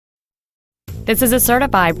This is a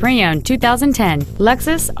certified pre-owned 2010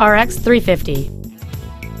 Lexus RX 350.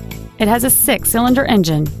 It has a 6-cylinder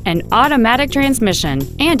engine, an automatic transmission,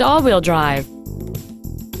 and all-wheel drive.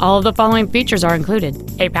 All of the following features are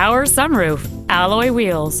included: a power sunroof, alloy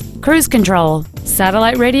wheels, cruise control,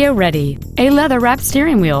 satellite radio ready, a leather-wrapped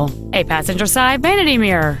steering wheel, a passenger side vanity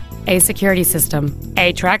mirror, a security system,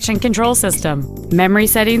 a traction control system, memory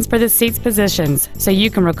settings for the seat's positions so you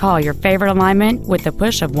can recall your favorite alignment with the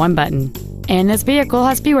push of one button. And this vehicle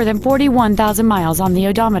has fewer than 41,000 miles on the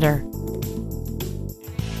odometer.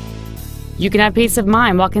 You can have peace of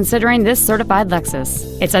mind while considering this certified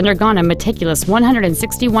Lexus. It's undergone a meticulous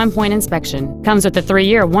 161-point inspection, comes with a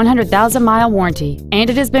 3-year, 100,000-mile warranty, and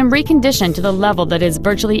it has been reconditioned to the level that is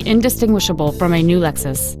virtually indistinguishable from a new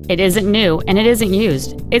Lexus. It isn't new and it isn't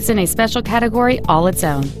used. It's in a special category all its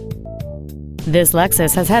own. This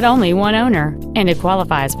Lexus has had only one owner, and it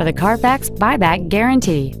qualifies for the Carfax buyback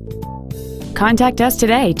guarantee. Contact us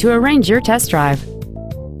today to arrange your test drive.